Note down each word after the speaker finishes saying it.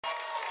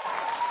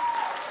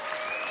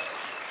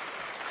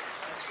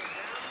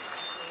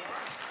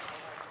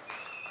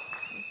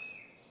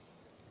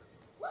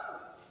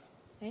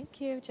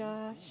Thank you,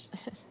 Josh.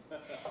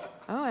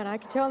 Oh, and I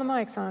can tell the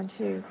mic's on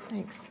too.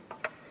 Thanks.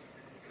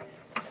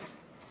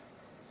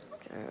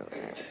 There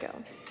we go.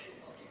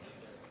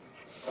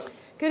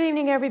 Good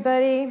evening,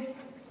 everybody.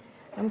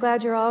 I'm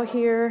glad you're all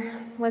here.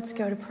 Let's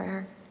go to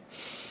prayer.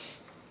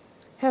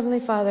 Heavenly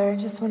Father, I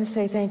just want to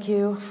say thank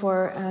you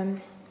for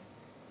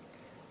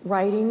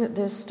writing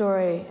this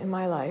story in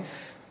my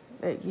life.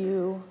 That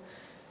you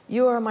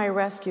are my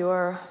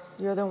rescuer.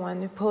 You're the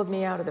one who pulled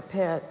me out of the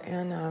pit,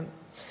 and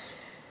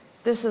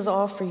this is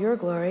all for your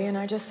glory. And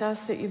I just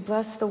ask that you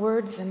bless the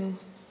words and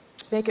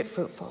make it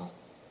fruitful,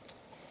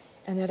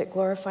 and that it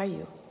glorify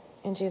you.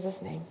 In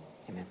Jesus' name,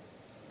 amen.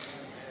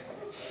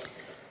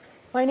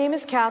 My name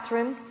is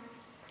Catherine.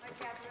 Hi,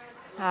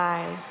 Catherine.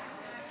 Hi.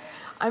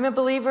 I'm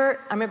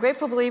a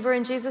grateful believer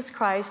in Jesus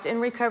Christ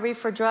in recovery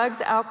for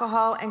drugs,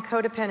 alcohol, and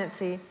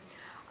codependency.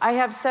 I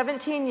have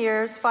 17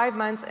 years, 5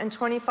 months, and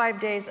 25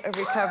 days of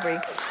recovery.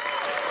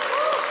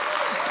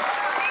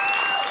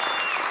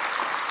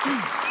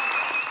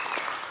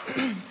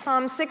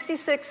 Psalm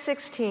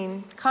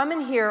 66:16, come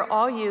and hear,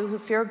 all you who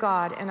fear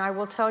God, and I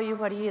will tell you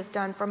what he has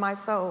done for my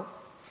soul.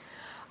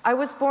 I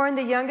was born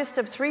the youngest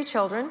of 3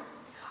 children.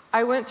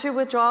 I went through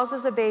withdrawals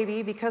as a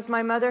baby because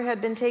my mother had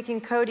been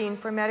taking codeine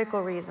for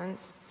medical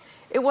reasons.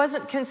 It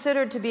wasn't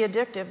considered to be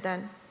addictive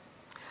then.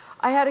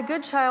 I had a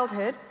good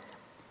childhood,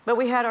 but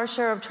we had our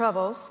share of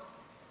troubles.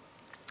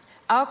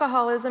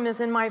 Alcoholism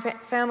is in my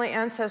family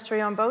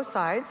ancestry on both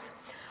sides.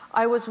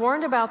 I was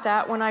warned about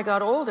that when I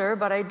got older,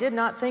 but I did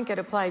not think it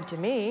applied to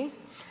me.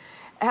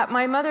 At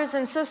my mother's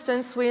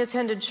insistence, we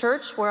attended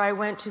church where I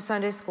went to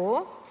Sunday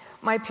school.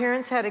 My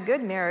parents had a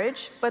good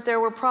marriage, but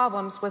there were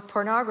problems with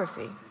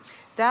pornography.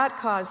 That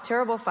caused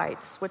terrible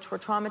fights, which were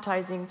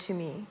traumatizing to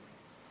me.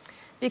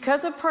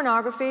 Because of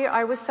pornography,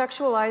 I was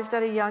sexualized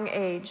at a young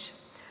age.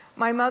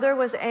 My mother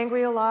was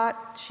angry a lot.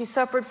 She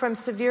suffered from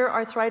severe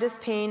arthritis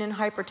pain and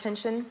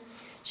hypertension.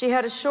 She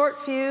had a short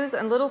fuse,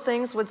 and little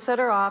things would set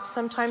her off,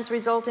 sometimes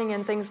resulting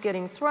in things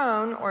getting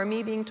thrown or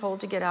me being told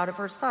to get out of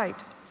her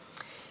sight.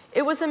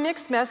 It was a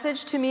mixed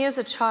message to me as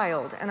a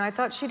child, and I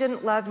thought she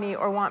didn't love me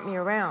or want me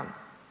around.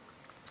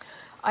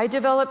 I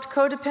developed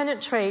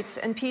codependent traits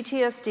and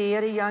PTSD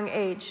at a young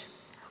age.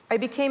 I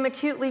became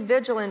acutely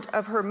vigilant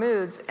of her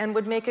moods and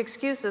would make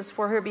excuses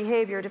for her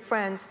behavior to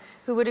friends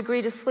who would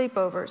agree to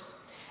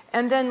sleepovers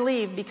and then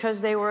leave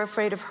because they were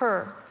afraid of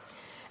her.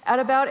 At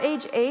about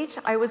age 8,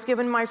 I was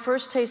given my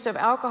first taste of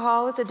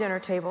alcohol at the dinner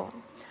table.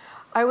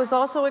 I was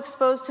also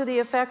exposed to the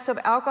effects of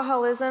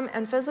alcoholism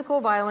and physical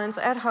violence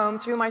at home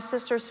through my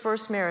sister's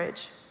first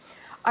marriage.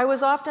 I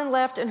was often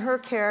left in her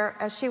care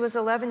as she was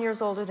 11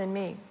 years older than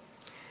me.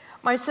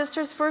 My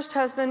sister's first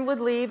husband would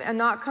leave and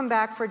not come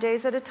back for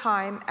days at a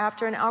time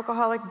after an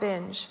alcoholic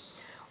binge.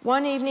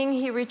 One evening,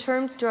 he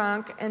returned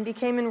drunk and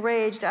became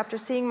enraged after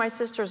seeing my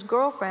sister's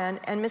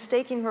girlfriend and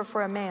mistaking her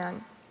for a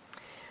man.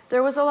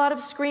 There was a lot of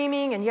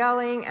screaming and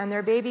yelling, and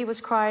their baby was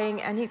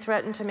crying, and he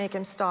threatened to make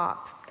him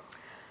stop.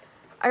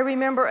 I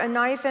remember a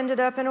knife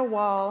ended up in a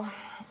wall.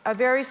 A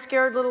very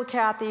scared little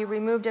Cathy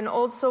removed an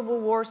old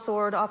Civil War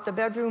sword off the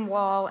bedroom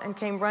wall and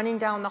came running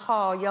down the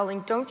hall,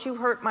 yelling, "Don't you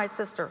hurt my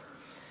sister."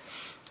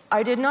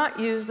 I did not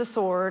use the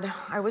sword.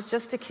 I was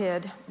just a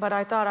kid, but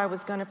I thought I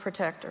was going to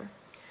protect her.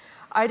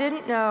 I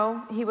didn't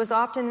know he was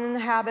often in the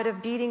habit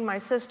of beating my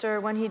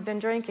sister when he'd been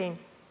drinking.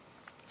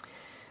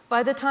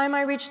 By the time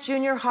I reached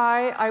junior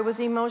high, I was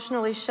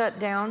emotionally shut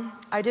down.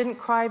 I didn't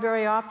cry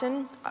very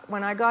often.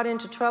 When I got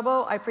into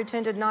trouble, I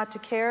pretended not to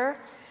care.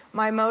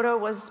 My motto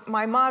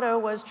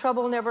was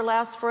trouble never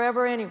lasts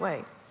forever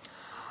anyway.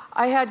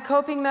 I had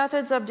coping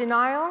methods of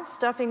denial,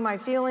 stuffing my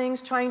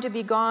feelings, trying to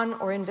be gone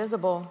or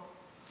invisible.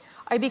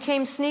 I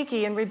became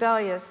sneaky and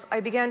rebellious.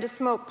 I began to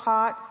smoke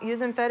pot, use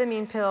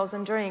amphetamine pills,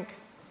 and drink.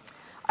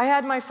 I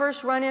had my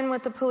first run-in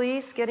with the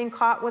police, getting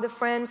caught with a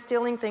friend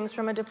stealing things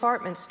from a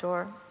department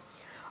store.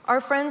 Our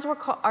parents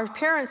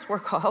were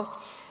called.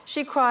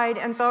 She cried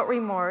and felt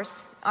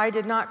remorse. I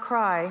did not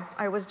cry.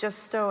 I was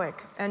just stoic,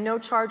 and no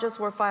charges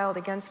were filed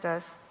against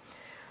us.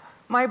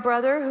 My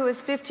brother, who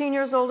is 15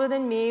 years older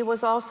than me,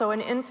 was also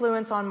an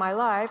influence on my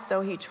life,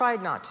 though he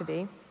tried not to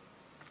be.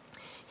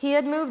 He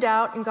had moved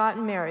out and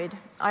gotten married.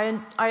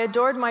 I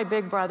adored my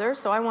big brother,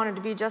 so I wanted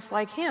to be just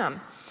like him.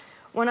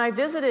 When I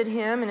visited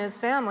him and his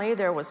family,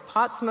 there was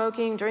pot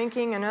smoking,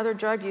 drinking, and other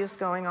drug use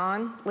going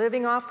on,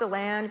 living off the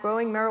land,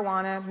 growing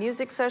marijuana,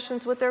 music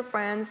sessions with their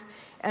friends,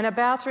 and a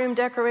bathroom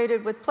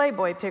decorated with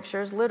Playboy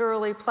pictures,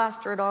 literally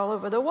plastered all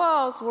over the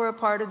walls, were a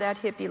part of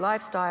that hippie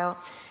lifestyle,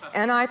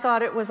 and I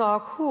thought it was all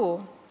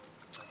cool.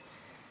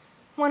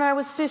 When I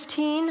was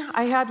 15,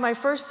 I had my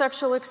first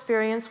sexual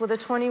experience with a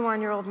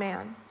 21-year-old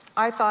man.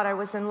 I thought I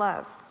was in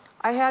love.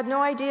 I had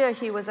no idea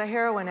he was a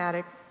heroin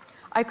addict.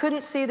 I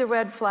couldn't see the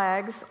red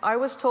flags. I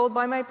was told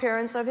by my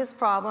parents of his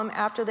problem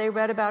after they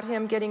read about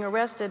him getting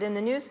arrested in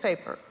the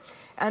newspaper,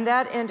 and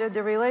that ended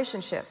the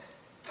relationship.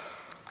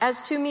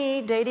 As to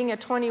me, dating a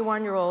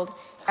 21-year-old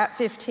at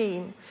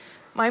 15,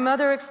 my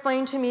mother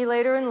explained to me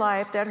later in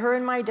life that her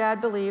and my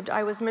dad believed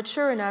I was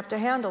mature enough to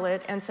handle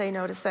it and say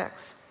no to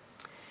sex.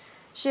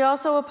 She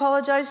also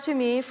apologized to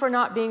me for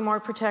not being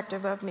more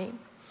protective of me.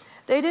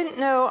 They didn't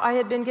know I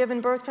had been given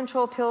birth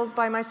control pills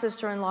by my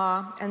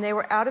sister-in-law, and they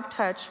were out of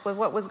touch with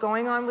what was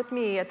going on with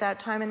me at that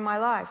time in my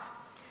life.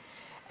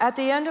 At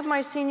the end of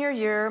my senior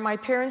year, my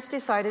parents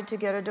decided to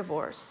get a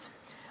divorce.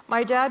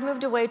 My dad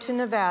moved away to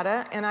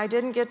Nevada, and I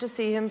didn't get to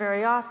see him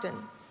very often.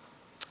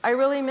 I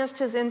really missed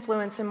his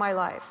influence in my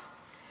life.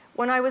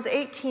 When I was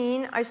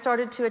 18, I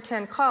started to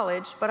attend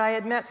college, but I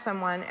had met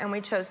someone, and we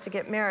chose to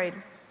get married.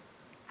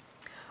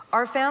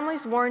 Our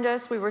families warned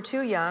us we were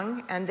too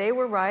young, and they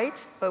were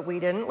right, but we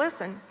didn't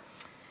listen.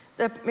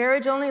 The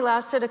marriage only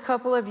lasted a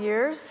couple of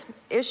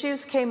years.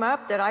 Issues came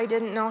up that I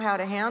didn't know how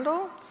to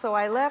handle, so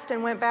I left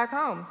and went back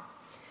home.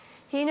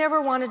 He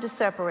never wanted to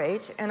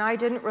separate, and I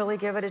didn't really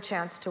give it a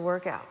chance to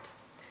work out.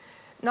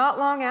 Not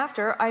long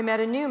after, I met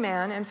a new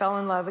man and fell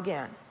in love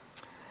again.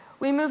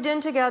 We moved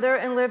in together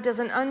and lived as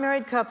an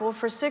unmarried couple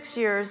for 6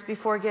 years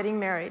before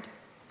getting married.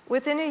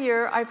 Within a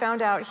year, I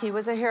found out he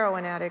was a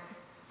heroin addict.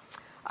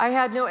 I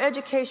had no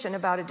education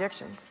about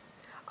addictions.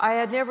 I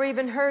had never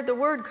even heard the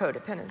word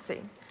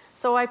codependency,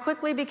 so I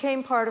quickly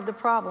became part of the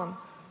problem.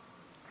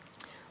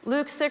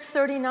 Luke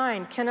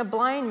 6:39, can a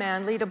blind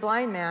man lead a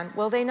blind man?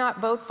 Will they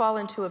not both fall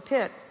into a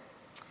pit?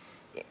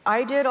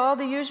 I did all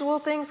the usual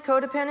things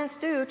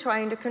codependents do,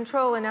 trying to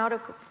control an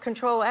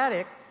out-of-control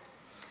addict.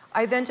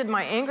 I vented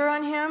my anger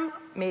on him,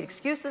 made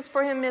excuses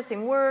for him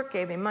missing work,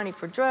 gave him money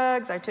for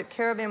drugs, I took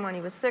care of him when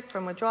he was sick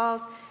from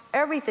withdrawals.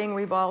 Everything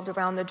revolved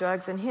around the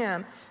drugs and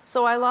him.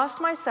 So I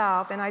lost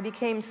myself, and I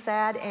became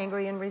sad,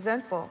 angry, and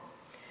resentful.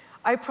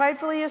 I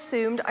pridefully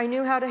assumed I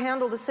knew how to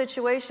handle the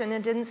situation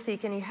and didn't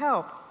seek any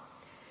help.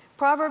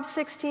 Proverbs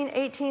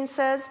 16:18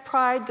 says,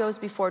 pride goes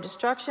before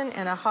destruction,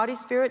 and a haughty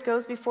spirit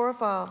goes before a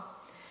fall.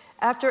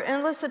 After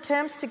endless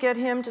attempts to get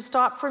him to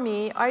stop for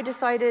me, I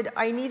decided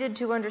I needed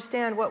to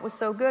understand what was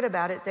so good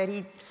about it that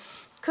he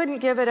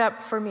couldn't give it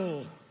up for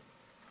me.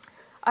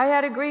 I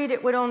had agreed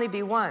it would only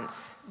be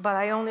once, but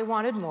I only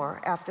wanted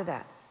more after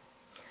that.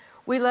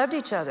 We loved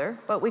each other,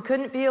 but we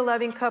couldn't be a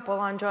loving couple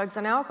on drugs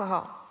and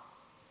alcohol.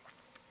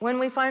 When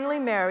we finally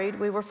married,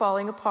 we were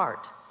falling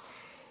apart.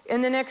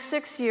 In the next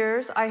 6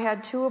 years, I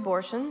had 2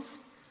 abortions.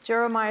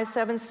 Jeremiah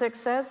 7:6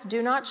 says,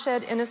 do not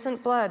shed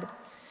innocent blood.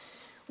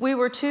 We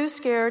were 2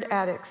 scared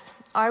addicts.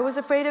 I was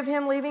afraid of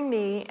him leaving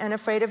me and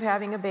afraid of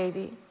having a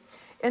baby.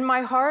 In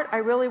my heart, I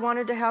really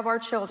wanted to have our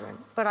children,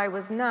 but I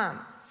was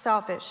numb,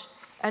 selfish,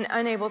 and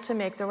unable to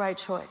make the right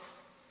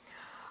choice.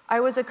 I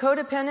was a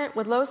codependent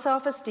with low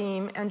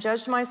self-esteem and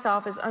judged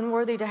myself as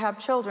unworthy to have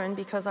children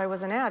because I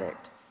was an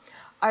addict.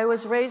 I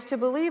was raised to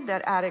believe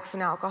that addicts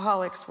and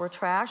alcoholics were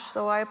trash,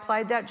 so I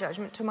applied that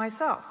judgment to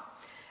myself.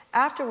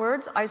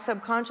 Afterwards, I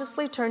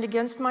subconsciously turned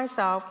against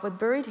myself with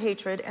buried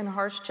hatred and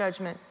harsh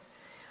judgment.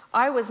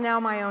 I was now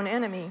my own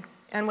enemy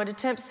and would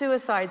attempt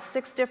suicide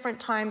 6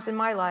 different times in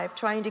my life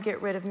trying to get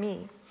rid of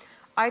me.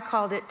 I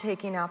called it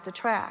taking out the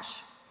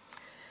trash.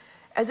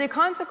 As a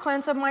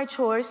consequence of my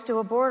choice to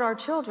abort our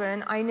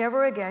children, I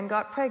never again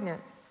got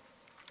pregnant.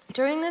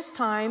 During this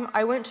time,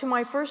 I went to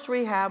my first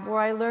rehab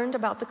where I learned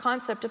about the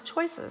concept of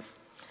choices.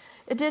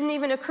 It didn't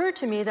even occur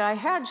to me that I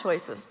had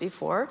choices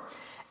before.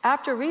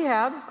 After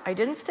rehab, I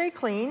didn't stay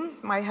clean.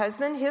 My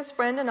husband, his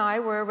friend, and I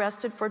were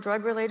arrested for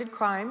drug-related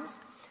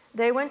crimes.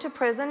 They went to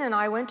prison, and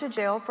I went to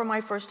jail for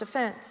my first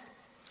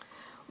offense.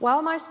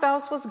 While my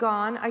spouse was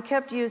gone, I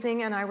kept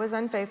using, and I was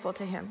unfaithful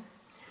to him.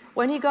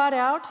 When he got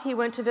out, he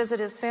went to visit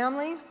his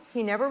family.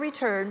 He never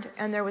returned,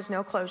 and there was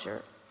no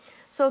closure.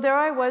 So there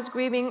I was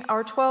grieving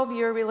our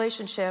 12-year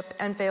relationship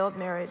and failed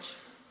marriage.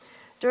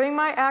 During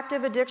my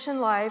active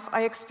addiction life,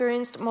 I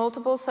experienced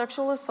multiple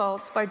sexual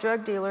assaults by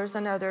drug dealers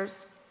and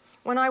others.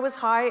 When I was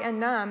high and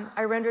numb,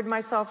 I rendered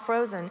myself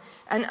frozen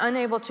and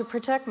unable to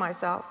protect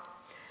myself.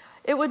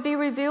 It would be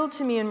revealed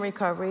to me in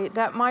recovery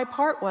that my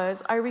part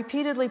was I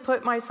repeatedly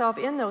put myself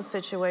in those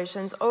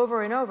situations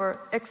over and over,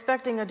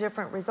 expecting a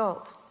different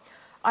result.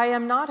 I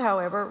am not,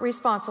 however,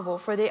 responsible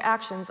for the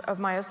actions of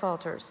my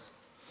assaulters.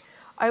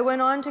 I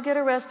went on to get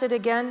arrested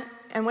again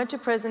and went to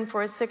prison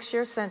for a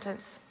 6-year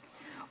sentence.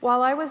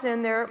 While I was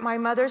in there, my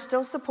mother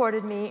still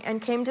supported me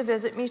and came to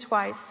visit me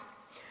twice.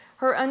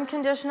 Her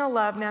unconditional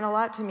love meant a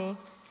lot to me.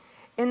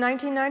 In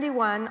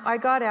 1991, I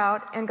got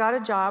out and got a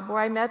job where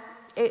I met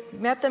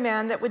the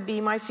man that would be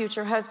my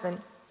future husband.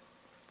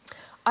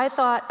 I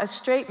thought a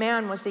straight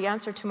man was the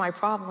answer to my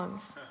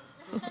problems.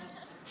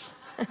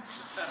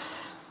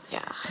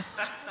 Yeah.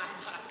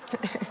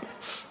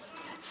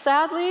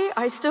 Sadly,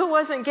 I still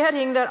wasn't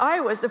getting that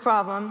I was the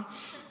problem.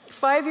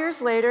 5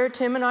 years later,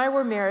 Tim and I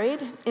were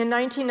married in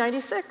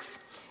 1996.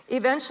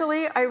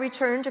 Eventually, I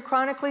returned to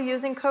chronically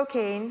using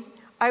cocaine.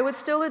 I would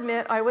still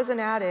admit I was an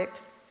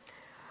addict,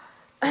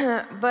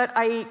 but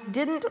I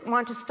didn't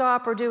want to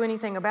stop or do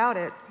anything about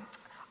it.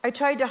 I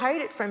tried to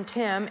hide it from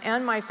Tim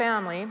and my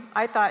family.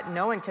 I thought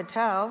no one could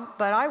tell,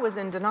 but I was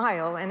in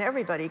denial and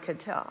everybody could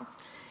tell.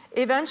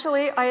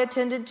 Eventually, I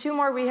attended 2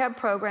 more rehab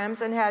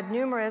programs and had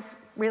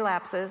numerous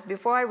relapses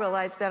before I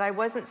realized that I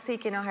wasn't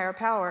seeking a higher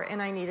power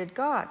and I needed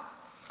God.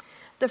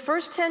 The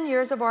first 10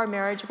 years of our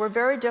marriage were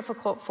very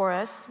difficult for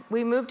us.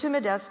 We moved to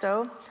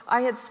Modesto.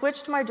 I had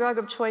switched my drug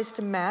of choice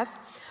to meth.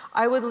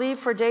 I would leave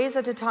for days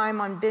at a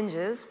time on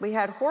binges. We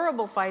had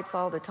horrible fights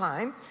all the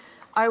time.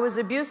 I was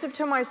abusive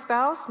to my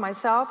spouse,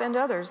 myself, and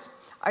others.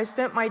 I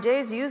spent my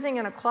days using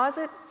in a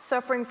closet,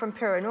 suffering from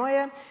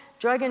paranoia,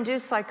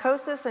 drug-induced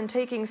psychosis, and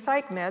taking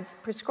psych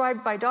meds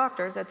prescribed by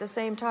doctors at the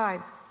same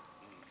time.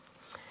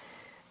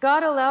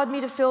 God allowed me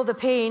to feel the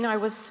pain I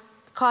was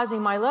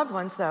causing my loved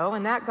ones, though,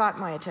 and that got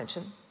my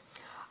attention.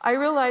 I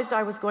realized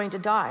I was going to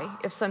die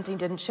if something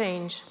didn't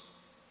change.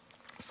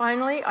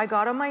 Finally, I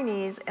got on my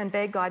knees and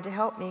begged God to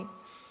help me.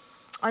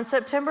 On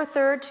September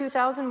 3rd,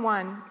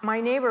 2001, my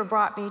neighbor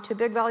brought me to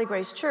Big Valley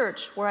Grace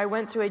Church, where I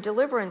went through a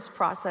deliverance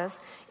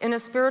process in a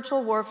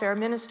spiritual warfare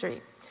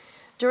ministry.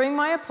 During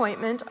my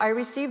appointment, I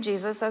received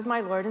Jesus as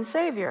my Lord and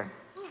Savior.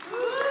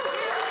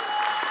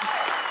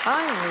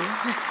 Finally.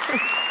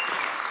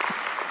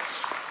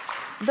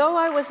 Though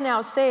I was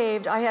now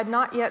saved, I had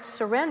not yet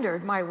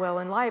surrendered my will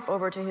and life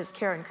over to his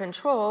care and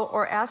control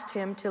or asked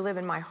him to live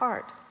in my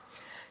heart.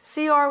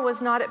 CR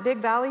was not at Big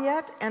Valley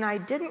yet, and I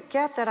didn't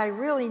get that I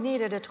really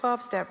needed a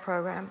 12-step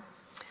program.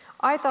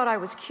 I thought I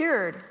was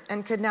cured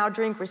and could now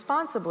drink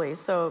responsibly,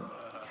 so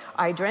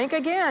I drank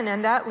again,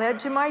 and that led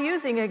to my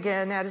using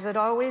again, as it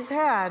always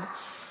had.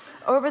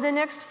 Over the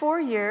next 4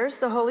 years,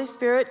 the Holy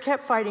Spirit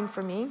kept fighting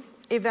for me.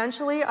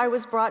 Eventually, I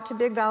was brought to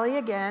Big Valley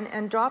again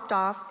and dropped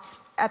off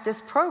at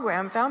this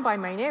program found by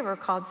my neighbor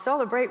called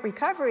Celebrate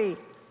Recovery.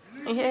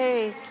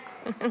 Yay.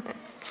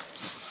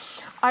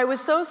 I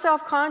was so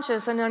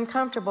self-conscious and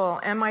uncomfortable,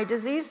 and my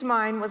diseased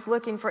mind was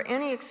looking for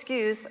any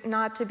excuse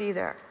not to be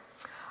there.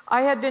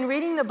 I had been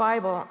reading the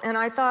Bible, and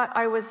I thought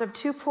I was of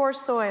too poor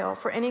soil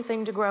for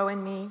anything to grow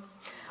in me.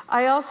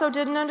 I also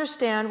didn't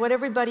understand what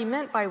everybody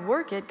meant by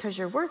work it because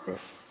you're worth it.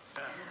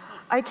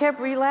 I kept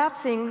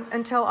relapsing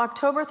until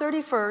October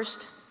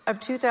 31st of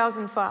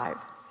 2005.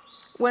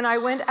 When I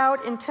went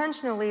out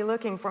intentionally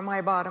looking for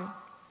my bottom.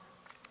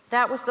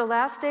 That was the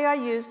last day I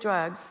used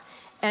drugs,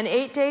 and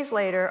 8 days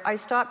later, I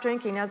stopped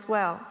drinking as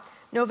well.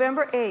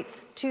 November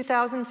 8th,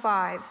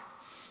 2005,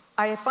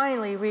 I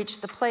finally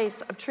reached the place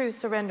of true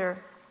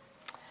surrender.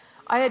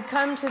 I had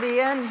come to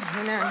the end,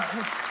 amen.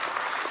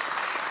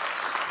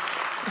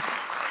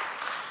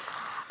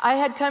 I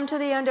had come to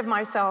the end of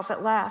myself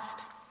at last.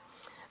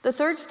 The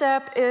third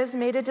step is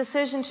made a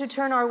decision to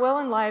turn our will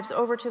and lives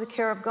over to the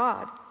care of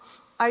God.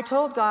 I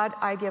told God,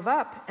 I give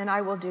up, and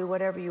I will do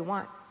whatever you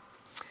want.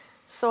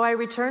 So I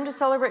returned to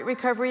Celebrate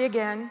Recovery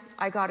again.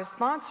 I got a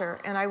sponsor,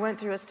 and I went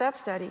through a step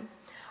study.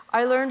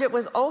 I learned it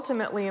was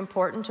ultimately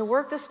important to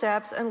work the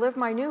steps and live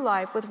my new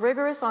life with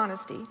rigorous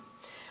honesty.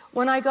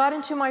 When I got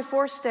into my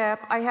fourth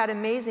step, I had an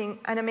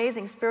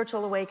amazing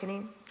spiritual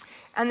awakening,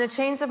 and the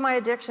chains of my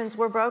addictions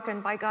were broken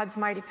by God's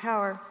mighty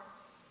power.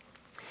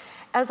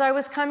 As I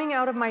was coming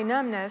out of my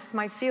numbness,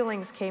 my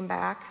feelings came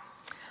back.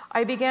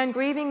 I began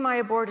grieving my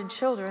aborted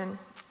children.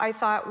 I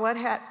thought, what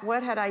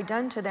had I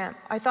done to them?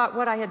 I thought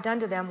what I had done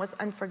to them was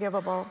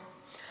unforgivable.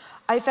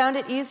 I found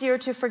it easier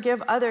to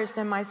forgive others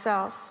than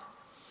myself.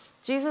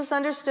 Jesus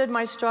understood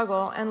my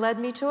struggle and led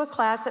me to a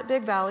class at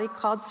Big Valley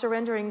called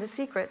Surrendering the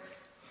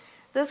Secrets.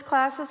 This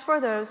class is for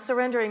those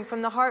surrendering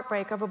from the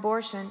heartbreak of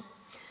abortion.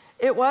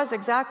 It was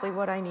exactly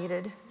what I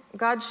needed.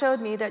 God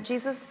showed me that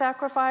Jesus'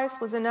 sacrifice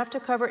was enough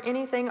to cover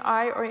anything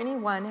I or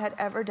anyone had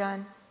ever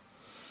done.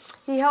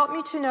 He helped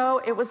me to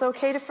know it was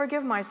okay to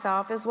forgive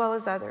myself as well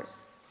as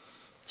others.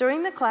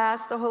 During the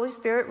class, the Holy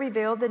Spirit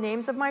revealed the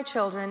names of my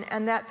children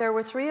and that there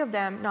were 3 of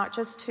them, not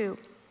just 2.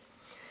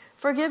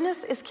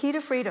 Forgiveness is key to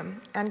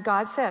freedom, and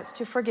God says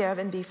to forgive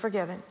and be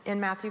forgiven in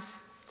Matthew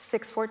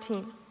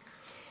 6:14.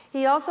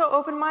 He also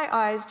opened my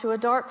eyes to a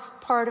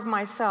dark part of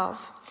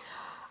myself.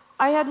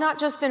 I had not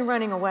just been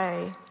running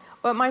away,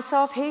 but my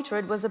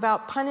self-hatred was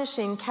about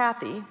punishing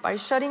Cathy by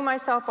shutting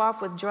myself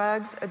off with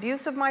drugs,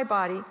 abuse of my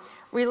body,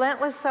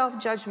 relentless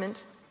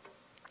self-judgment,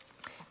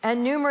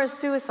 and numerous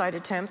suicide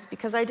attempts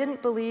because I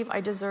didn't believe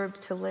I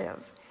deserved to live.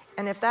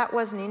 And if that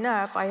wasn't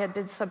enough, I had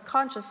been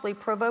subconsciously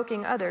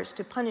provoking others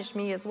to punish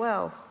me as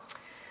well.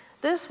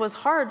 This was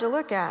hard to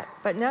look at,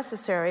 but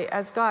necessary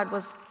as God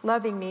was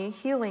loving me,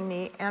 healing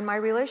me, and my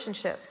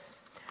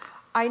relationships.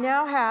 I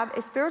now have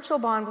a spiritual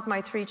bond with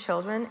my 3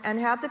 children and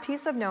have the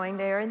peace of knowing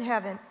they are in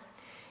heaven.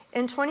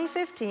 In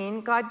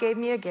 2015, God gave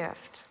me a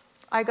gift.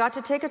 I got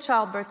to take a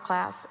childbirth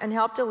class and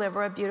help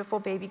deliver a beautiful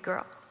baby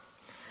girl.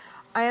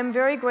 I am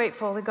very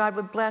grateful that God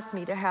would bless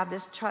me to have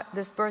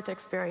this birth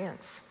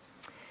experience.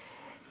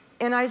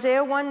 In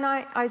Isaiah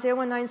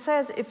 1:9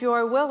 says, if you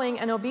are willing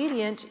and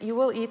obedient, you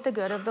will eat the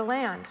good of the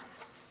land.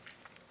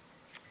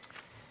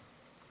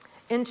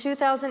 In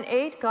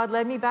 2008, God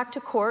led me back to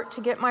court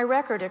to get my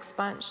record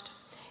expunged.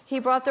 He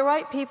brought the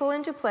right people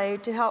into play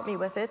to help me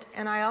with it,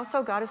 and I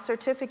also got a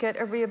certificate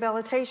of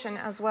rehabilitation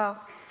as well.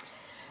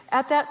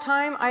 At that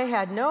time, I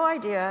had no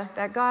idea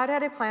that God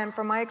had a plan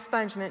for my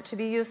expungement to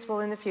be useful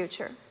in the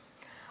future.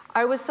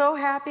 I was so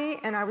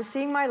happy, and I was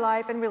seeing my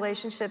life and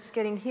relationships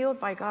getting healed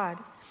by God.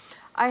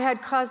 I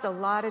had caused a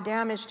lot of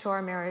damage to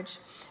our marriage.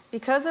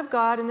 Because of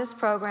God in this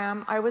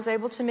program, I was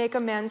able to make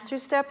amends through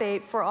step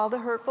 8 for all the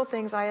hurtful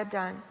things I had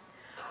done.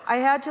 I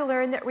had to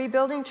learn that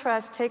rebuilding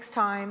trust takes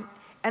time,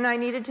 and I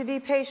needed to be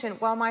patient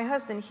while my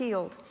husband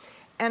healed.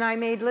 And I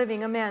made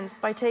living amends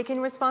by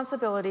taking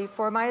responsibility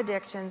for my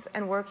addictions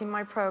and working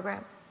my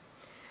program.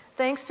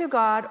 Thanks to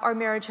God, our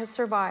marriage has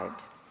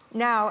survived.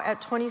 Now,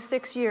 at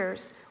 26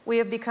 years, we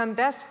have become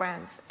best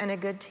friends and a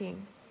good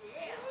team.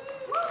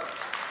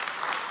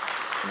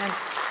 Amen.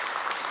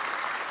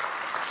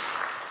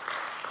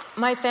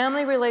 My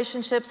family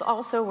relationships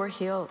also were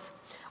healed.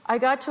 I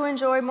got to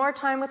enjoy more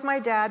time with my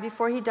dad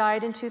before he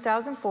died in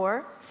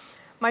 2004.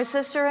 My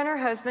sister and her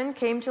husband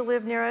came to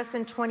live near us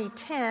in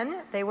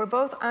 2010. They were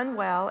both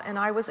unwell, and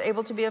I was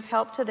able to be of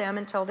help to them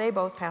until they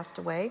both passed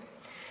away.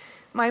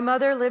 My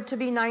mother lived to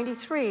be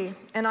 93,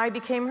 and I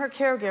became her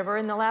caregiver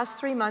in the last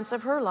 3 months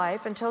of her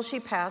life until she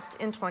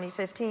passed in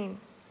 2015.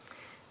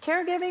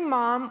 Caregiving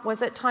Mom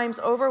was at times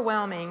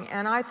overwhelming,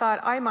 and I thought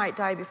I might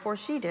die before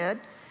she did,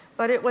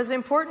 but it was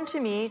important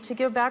to me to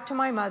give back to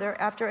my mother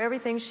after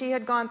everything she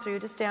had gone through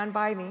to stand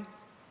by me.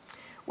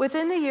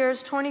 Within the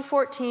years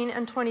 2014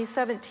 and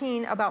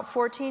 2017, about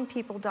 14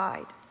 people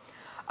died.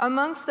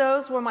 Amongst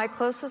those were my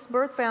closest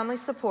birth family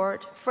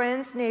support,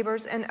 friends,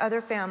 neighbors, and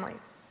other family.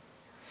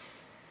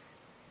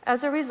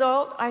 As a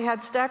result, I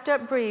had stacked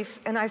up grief,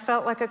 and I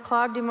felt like a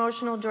clogged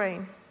emotional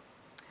drain.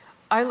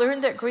 I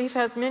learned that grief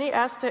has many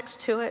aspects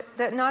to it,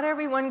 that not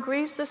everyone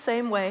grieves the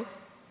same way,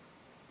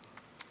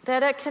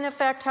 that it can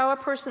affect how a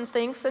person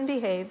thinks and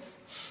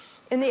behaves.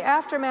 In the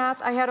aftermath,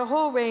 I had a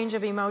whole range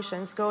of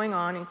emotions going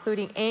on,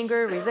 including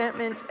anger,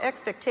 resentments,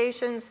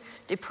 expectations,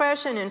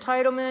 depression,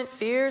 entitlement,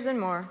 fears, and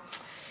more.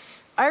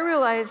 I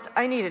realized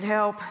I needed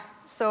help,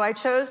 so I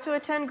chose to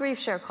attend Grief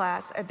Share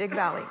class at Big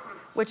Valley,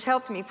 which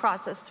helped me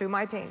process through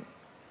my pain.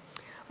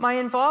 My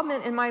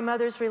involvement in my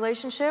mother's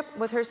relationship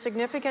with her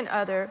significant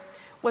other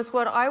was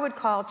what I would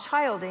call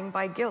childing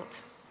by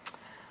guilt.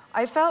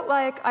 I felt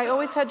like I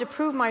always had to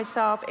prove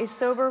myself a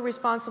sober,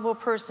 responsible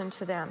person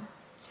to them.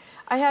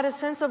 I had a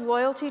sense of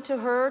loyalty to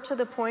her to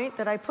the point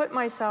that I put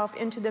myself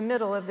into the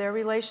middle of their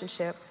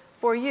relationship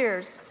for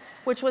years,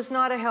 which was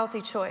not a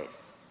healthy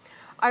choice.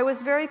 I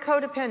was very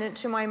codependent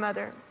to my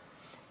mother.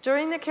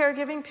 During the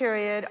caregiving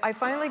period, I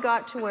finally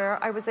got to where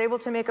I was able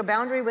to make a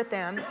boundary with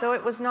them, though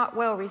it was not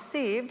well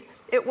received.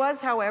 It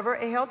was, however,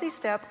 a healthy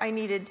step I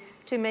needed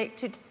to make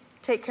to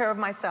take care of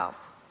myself.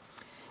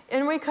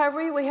 In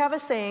recovery, we have a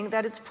saying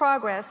that it's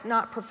progress,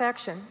 not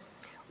perfection.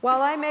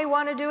 While I may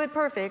want to do it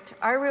perfect,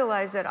 I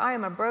realize that I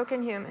am a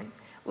broken human.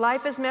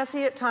 Life is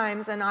messy at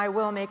times, and I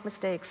will make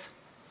mistakes.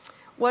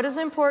 What is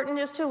important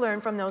is to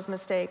learn from those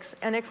mistakes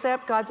and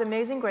accept God's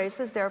amazing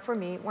grace is there for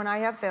me when I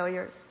have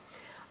failures.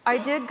 I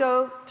did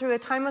go through a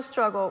time of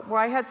struggle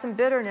where I had some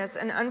bitterness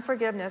and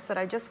unforgiveness that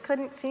I just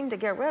couldn't seem to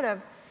get rid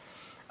of.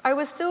 I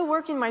was still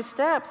working my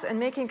steps and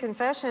making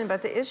confession,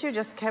 but the issue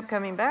just kept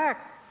coming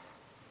back.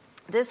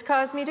 This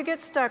caused me to get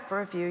stuck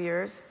for a few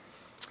years.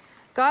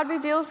 God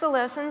reveals the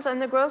lessons,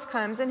 and the growth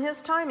comes in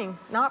His timing,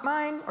 not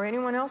mine or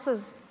anyone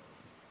else's.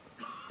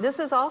 This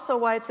is also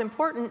why it's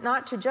important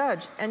not to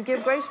judge and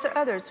give grace to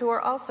others who are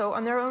also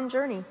on their own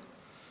journey.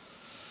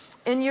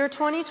 In year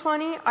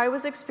 2020, I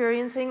was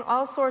experiencing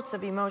all sorts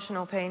of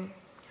emotional pain.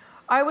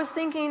 I was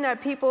thinking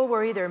that people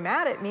were either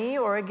mad at me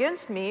or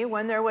against me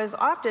when there was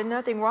often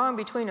nothing wrong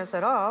between us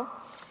at all.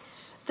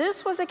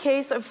 This was a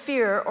case of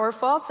fear or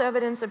false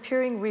evidence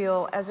appearing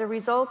real as a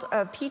result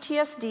of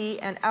PTSD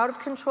and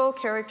out-of-control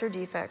character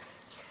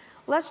defects.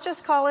 Let's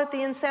just call it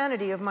the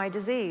insanity of my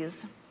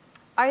disease.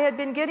 I had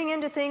been getting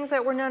into things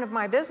that were none of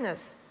my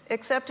business,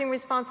 accepting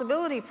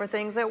responsibility for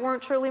things that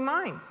weren't truly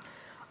mine.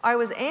 I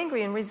was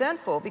angry and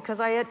resentful because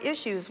I had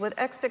issues with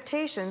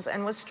expectations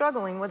and was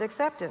struggling with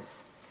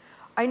acceptance.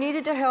 I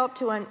needed help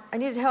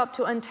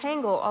to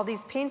untangle all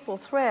these painful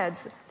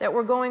threads that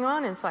were going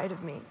on inside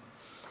of me.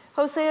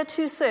 Hosea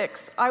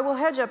 2:6, I will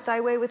hedge up thy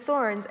way with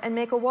thorns and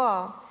make a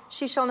wall.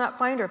 She shall not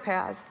find her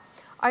paths.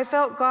 I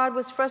felt God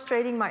was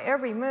frustrating my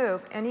every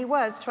move, and He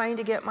was trying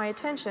to get my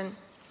attention.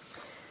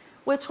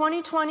 With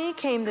 2020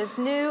 came this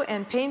new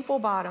and painful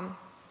bottom.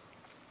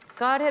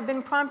 God had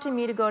been prompting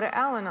me to go to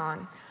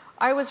Al-Anon.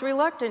 I was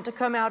reluctant to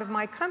come out of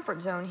my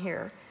comfort zone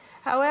here.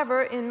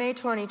 However, in May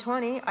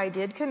 2020, I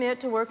did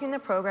commit to working the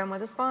program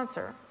with a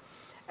sponsor.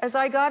 As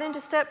I got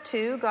into step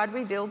 2, God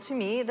revealed to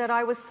me that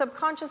I was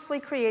subconsciously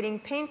creating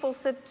painful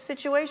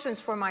situations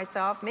for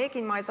myself,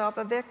 making myself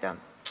a victim.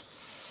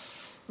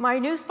 My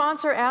new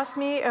sponsor asked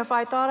me if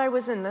I thought I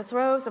was in the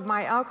throes of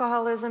my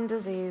alcoholism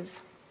disease.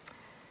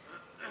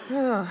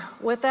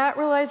 With that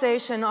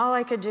realization, all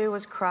I could do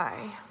was cry.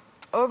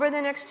 Over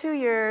the next 2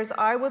 years,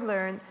 I would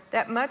learn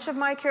that much of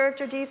my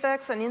character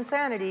defects and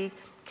insanity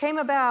came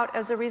about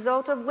as a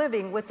result of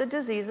living with the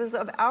diseases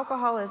of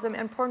alcoholism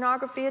and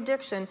pornography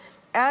addiction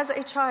as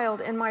a child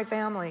in my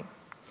family.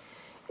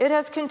 It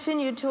has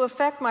continued to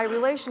affect my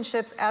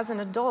relationships as an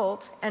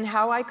adult and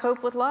how I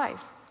cope with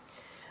life.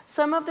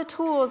 Some of the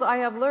tools I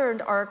have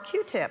learned are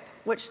Q-tip,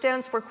 which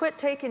stands for quit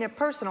taking it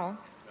personal,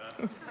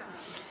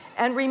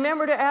 and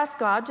remember to ask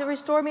God to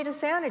restore me to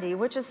sanity,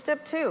 which is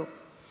step 2.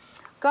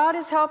 God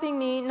is helping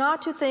me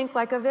not to think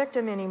like a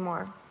victim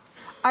anymore.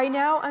 I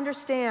now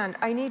understand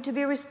I need to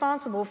be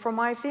responsible for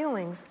my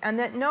feelings and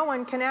that no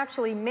one can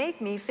actually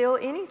make me feel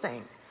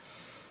anything.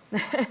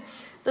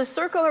 The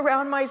circle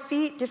around my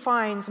feet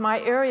defines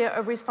my area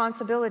of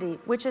responsibility,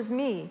 which is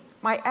me,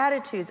 my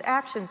attitudes,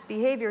 actions,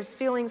 behaviors,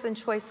 feelings, and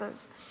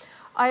choices.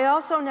 I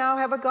also now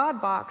have a God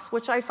box,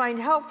 which I find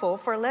helpful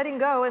for letting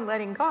go and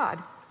letting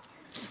God.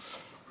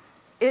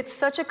 It's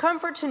such a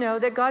comfort to know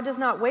that God does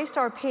not waste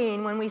our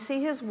pain when we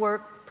see His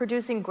work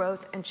producing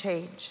growth and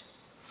change.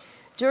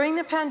 During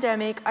the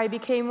pandemic, I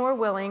became more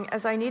willing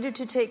as I needed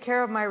to take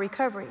care of my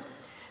recovery.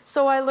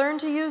 So I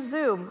learned to use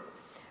Zoom,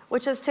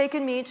 which has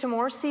taken me to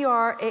more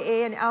CR,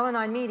 AA, and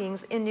Al-Anon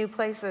meetings in new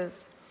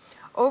places.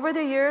 Over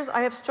the years,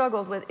 I have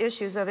struggled with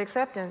issues of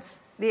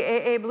acceptance. The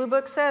AA Blue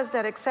Book says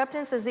that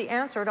acceptance is the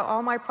answer to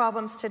all my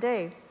problems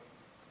today.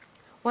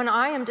 When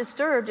I am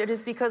disturbed, it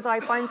is because I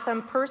find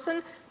some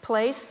person,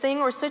 place,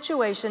 thing, or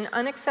situation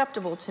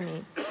unacceptable to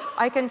me.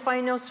 I can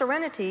find no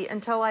serenity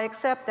until I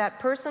accept that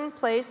person,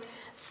 place,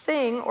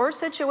 thing, or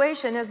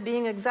situation as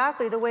being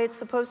exactly the way it's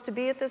supposed to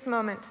be at this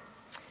moment.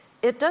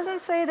 It doesn't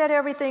say that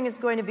everything is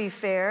going to be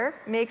fair,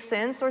 make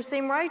sense, or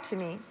seem right to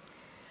me.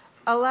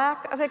 A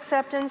lack of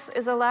acceptance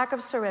is a lack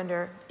of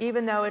surrender,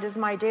 even though it is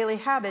my daily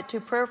habit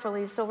to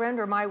prayerfully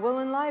surrender my will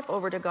and life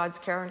over to God's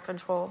care and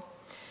control.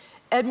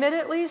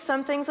 Admittedly,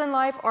 some things in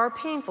life are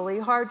painfully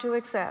hard to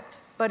accept,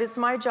 but it's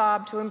my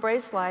job to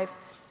embrace life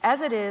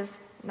as it is,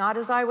 not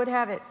as I would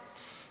have it.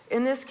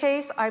 In this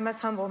case, I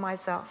must humble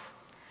myself.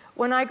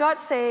 When I got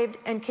saved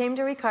and came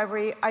to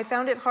recovery, I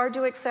found it hard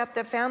to accept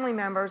that family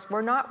members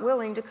were not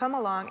willing to come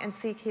along and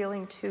seek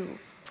healing too.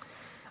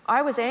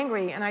 I was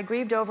angry and I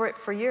grieved over it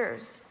for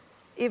years.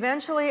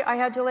 Eventually, I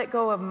had to let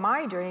go of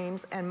my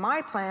dreams and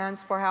my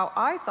plans for how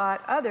I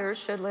thought others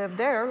should live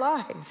their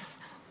lives.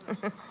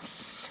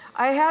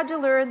 I had to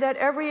learn that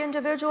every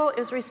individual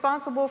is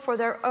responsible for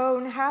their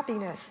own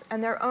happiness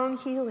and their own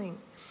healing.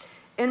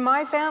 In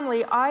my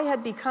family, I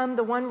had become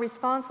the one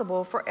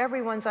responsible for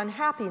everyone's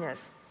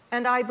unhappiness,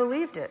 and I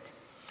believed it.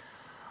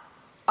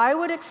 I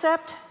would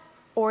accept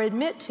or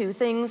admit to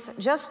things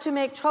just to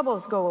make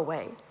troubles go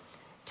away.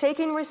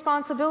 Taking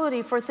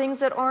responsibility for things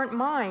that aren't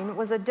mine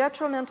was a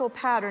detrimental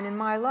pattern in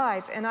my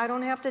life, and I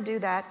don't have to do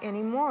that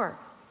anymore.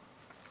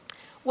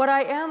 What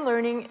I am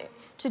learning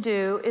to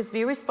do is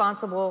be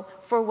responsible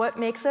for what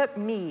makes up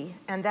me,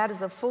 and that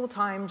is a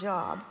full-time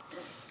job.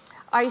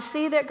 I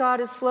see that God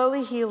is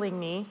slowly healing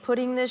me,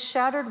 putting this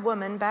shattered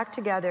woman back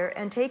together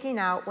and taking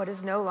out what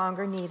is no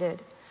longer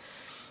needed.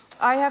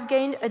 I have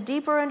gained a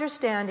deeper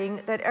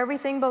understanding that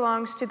everything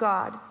belongs to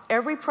God.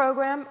 Every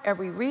program,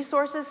 every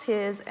resource is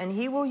His, and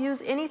He will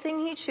use anything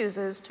He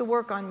chooses to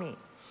work on me.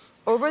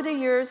 Over the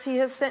years, He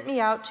has sent me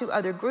out to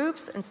other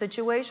groups and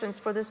situations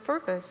for this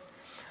purpose.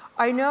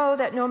 I know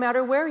that no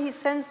matter where He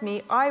sends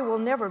me, I will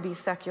never be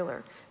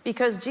secular,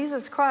 because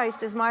Jesus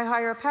Christ is my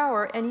higher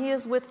power, and He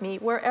is with me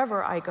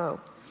wherever I go.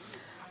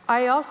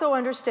 I also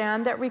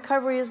understand that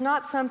recovery is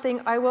not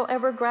something I will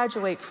ever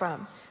graduate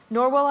from,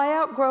 nor will I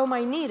outgrow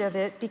my need of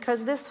it,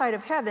 because this side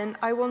of heaven,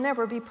 I will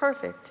never be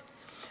perfect.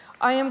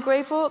 I am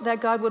grateful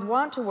that God would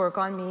want to work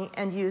on me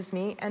and use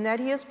me, and that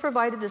He has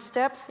provided the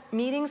steps,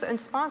 meetings, and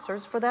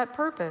sponsors for that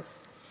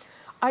purpose.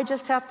 I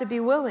just have to be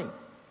willing.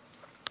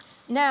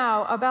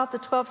 Now, about the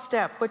 12th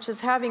step, which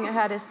is having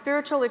had a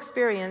spiritual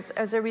experience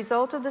as a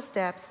result of the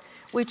steps,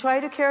 we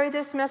try to carry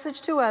this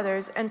message to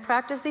others and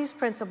practice these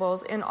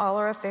principles in all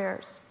our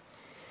affairs.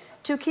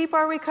 To keep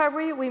our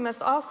recovery, we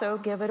must also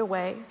give it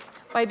away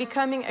by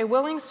becoming a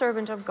willing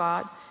servant of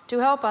God to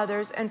help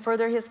others and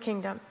further His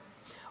kingdom.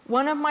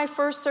 One of my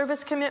first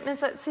service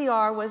commitments at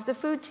CR was the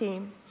food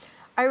team.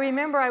 I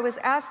remember I was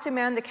asked to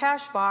man the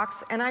cash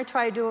box, and I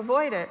tried to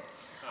avoid it.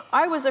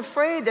 I was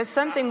afraid that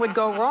something would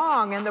go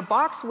wrong and the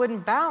box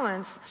wouldn't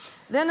balance.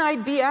 Then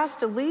I'd be asked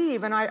to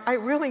leave, and I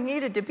really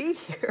needed to be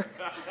here.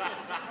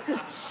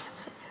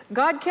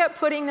 God kept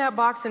putting that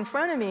box in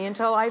front of me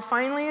until I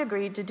finally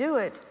agreed to do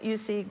it. You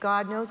see,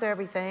 God knows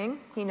everything.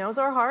 He knows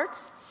our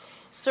hearts.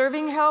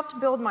 Serving helped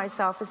build my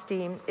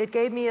self-esteem. It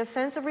gave me a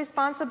sense of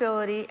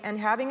responsibility, and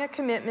having a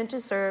commitment to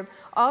serve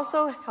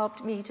also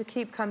helped me to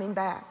keep coming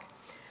back.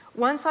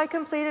 Once I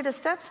completed a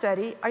step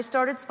study, I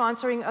started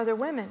sponsoring other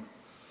women.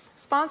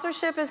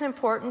 Sponsorship is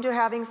important to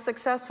having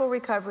successful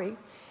recovery,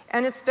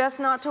 and it's best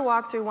not to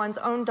walk through one's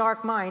own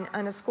dark mind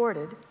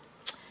unescorted.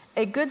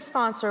 A good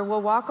sponsor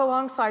will walk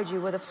alongside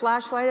you with a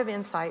flashlight of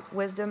insight,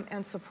 wisdom,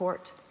 and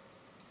support.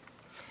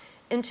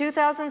 In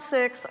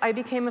 2006, I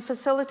became a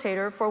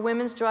facilitator for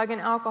Women's Drug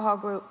and Alcohol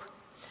Group.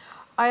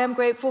 I am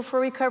grateful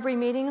for recovery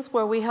meetings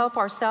where we help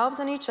ourselves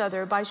and each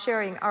other by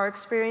sharing our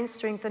experience,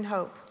 strength, and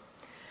hope.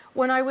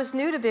 When I was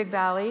new to Big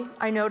Valley,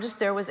 I noticed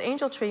there was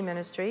Angel Tree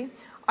Ministry.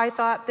 I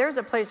thought, there's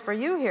a place for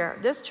you here.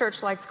 This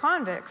church likes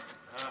convicts.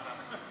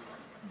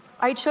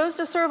 I chose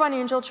to serve on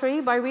Angel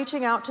Tree by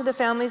reaching out to the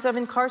families of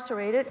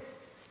incarcerated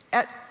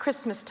at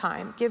Christmas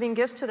time, giving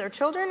gifts to their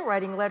children,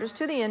 writing letters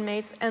to the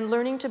inmates, and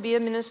learning to be a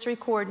ministry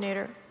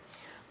coordinator.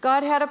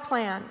 God had a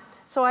plan,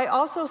 So I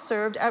also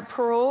served at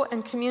parole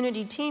and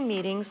community team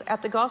meetings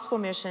at the Gospel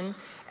Mission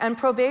and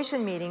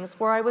probation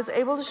meetings where I was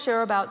able to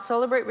share about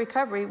Celebrate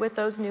Recovery with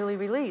those newly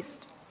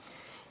released.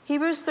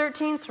 Hebrews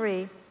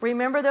 13:3,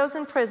 remember those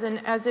in prison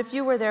as if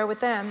you were there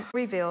with them,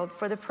 revealed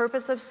for the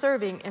purpose of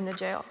serving in the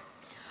jail.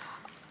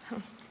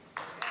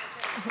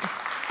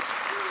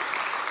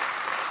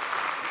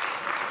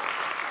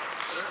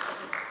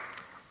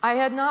 I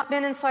had not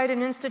been inside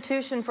an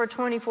institution for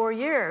 24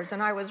 years,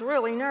 and I was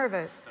really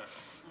nervous.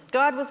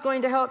 God was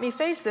going to help me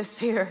face this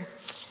fear.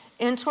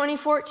 In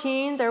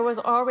 2014, there was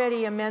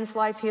already a men's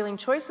life healing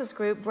choices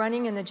group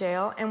running in the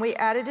jail, and we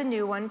added a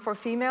new one for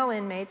female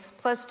inmates,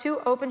 plus 2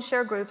 open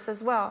share groups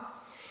as well.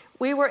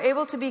 We were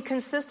able to be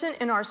consistent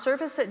in our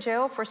service at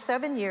jail for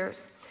 7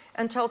 years,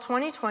 until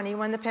 2020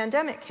 when the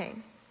pandemic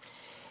came.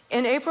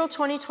 In April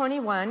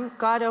 2021,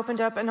 God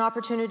opened up an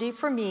opportunity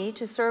for me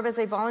to serve as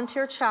a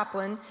volunteer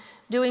chaplain,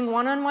 doing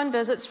one-on-one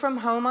visits from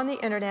home on the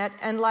internet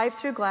and live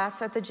through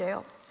glass at the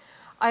jail.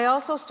 I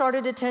also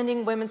started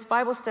attending women's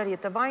Bible study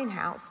at the Vine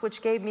House,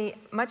 which gave me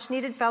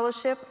much-needed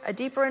fellowship, a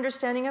deeper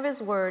understanding of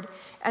His Word,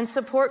 and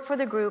support for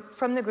the group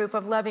from the group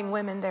of loving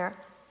women there.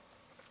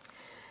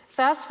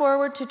 Fast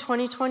forward to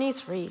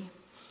 2023.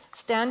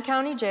 Stan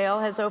County Jail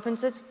has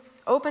opened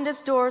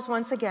its doors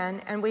once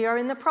again, and we are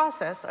in the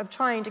process of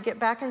trying to get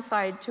back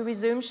inside to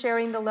resume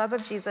sharing the love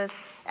of Jesus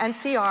and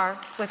CR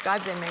with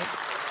God's inmates.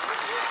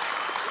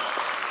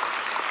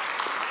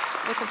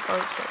 Looking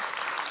forward to it.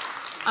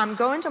 I'm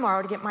going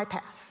tomorrow to get my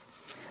pass.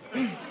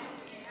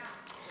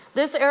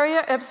 This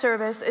area of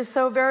service is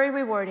so very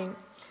rewarding.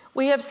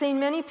 We have seen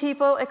many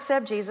people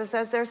accept Jesus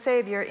as their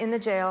Savior in the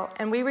jail,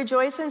 and we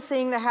rejoice in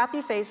seeing the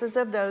happy faces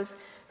of those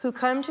who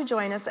come to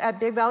join us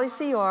at Big Valley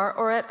CR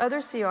or at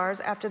other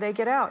CRs after they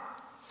get out.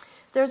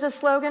 There's a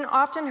slogan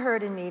often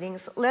heard in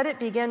meetings, "Let it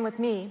begin with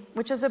me,"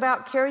 which is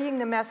about carrying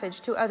the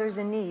message to others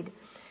in need.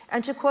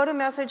 And to quote a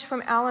message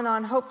from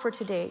Al-Anon Hope for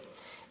Today,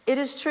 it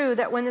is true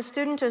that when the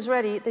student is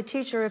ready, the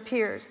teacher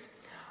appears.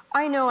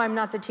 I know I'm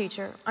not the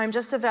teacher. I'm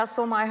just a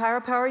vessel my higher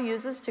power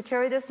uses to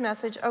carry this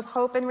message of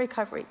hope and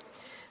recovery.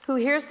 Who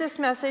hears this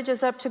message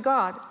is up to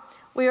God.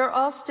 We are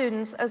all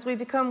students as we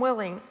become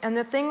willing, and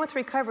the thing with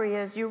recovery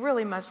is you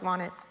really must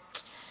want it.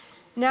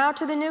 Now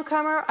to the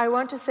newcomer, I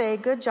want to say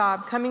good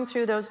job coming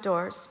through those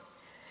doors.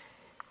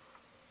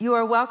 You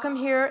are welcome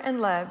here and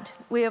loved.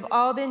 We have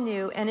all been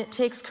new, and it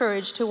takes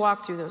courage to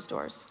walk through those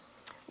doors.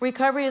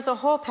 Recovery is a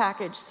whole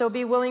package, so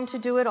be willing to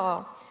do it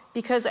all,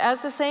 because as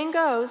the saying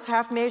goes,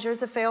 half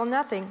measures avail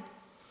nothing.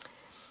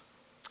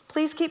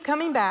 Please keep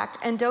coming back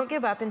and don't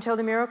give up until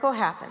the miracle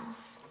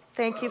happens.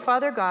 Thank you,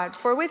 Father God,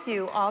 for with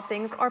you all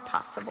things are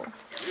possible.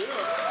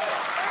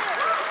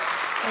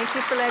 Thank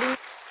you for letting me.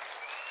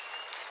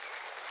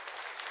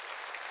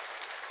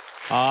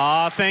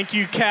 Thank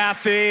you,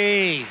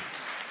 Cathy.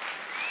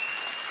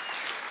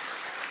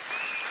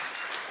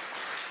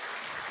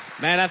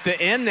 Man, at the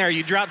end there,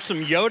 you dropped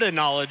some Yoda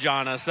knowledge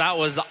on us. That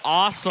was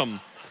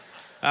awesome.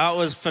 That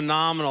was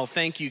phenomenal.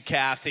 Thank you,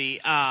 Cathy.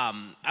 I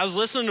was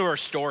listening to her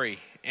story,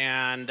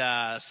 and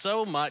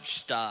so much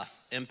stuff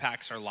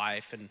impacts our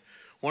life. And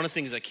one of the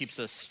things that keeps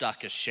us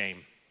stuck is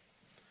shame.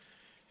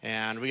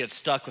 And we get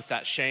stuck with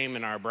that shame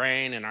in our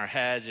brain, in our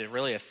heads. It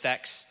really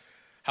affects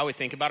how we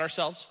think about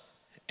ourselves.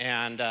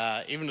 And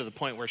even to the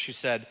point where she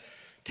said,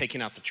 taking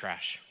out the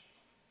trash.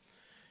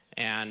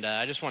 And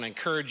I just want to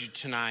encourage you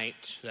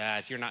tonight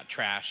that you're not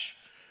trash.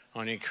 I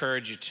want to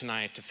encourage you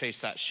tonight to face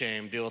that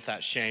shame, deal with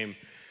that shame,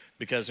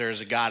 because there's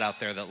a God out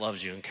there that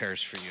loves you and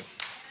cares for you.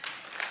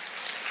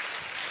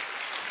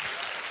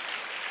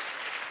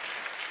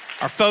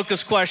 Our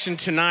focus question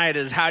tonight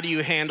is, how do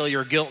you handle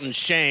your guilt and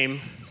shame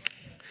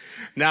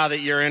now that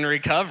you're in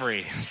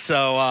recovery?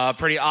 So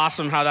pretty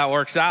awesome how that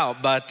works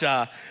out, but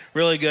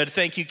really good.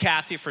 Thank you,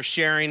 Cathy, for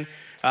sharing.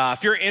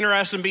 If you're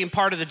interested in being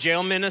part of the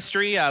jail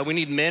ministry, we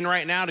need men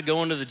right now to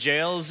go into the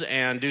jails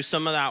and do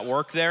some of that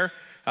work there.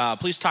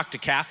 Please talk to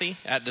Cathy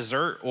at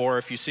dessert, or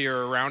if you see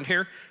her around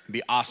here, it'd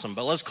be awesome.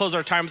 But let's close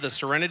our time with a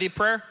serenity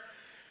prayer.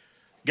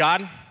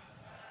 God,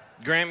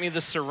 grant me the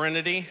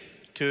serenity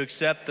to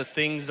accept the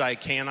things I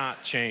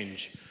cannot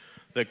change,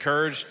 the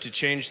courage to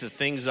change the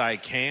things I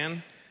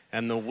can,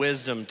 and the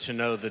wisdom to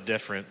know the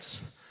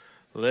difference.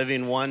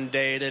 Living one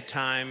day at a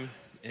time,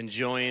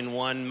 enjoying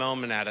one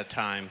moment at a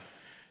time,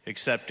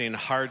 accepting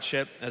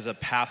hardship as a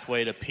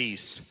pathway to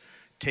peace,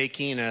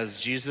 taking, as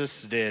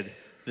Jesus did,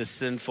 the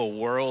sinful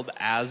world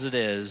as it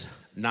is,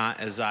 not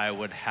as I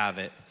would have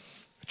it,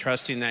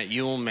 trusting that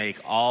you will make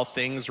all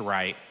things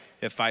right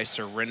if I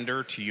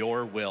surrender to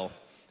your will,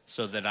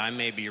 so that I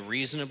may be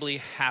reasonably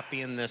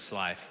happy in this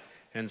life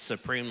and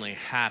supremely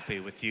happy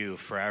with you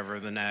forever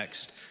the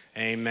next.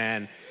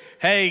 Amen.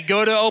 Hey,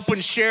 go to Open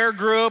Share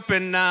Group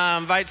and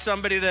invite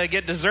somebody to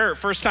get dessert.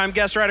 First time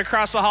guests right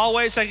across the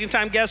hallway, second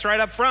time guests right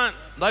up front.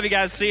 Love you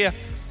guys. See ya.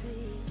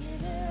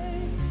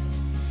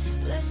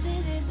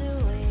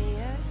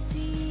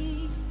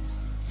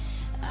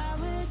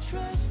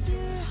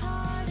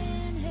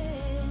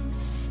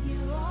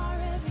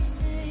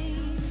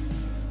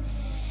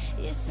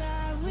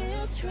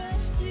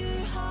 Trust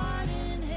your heart.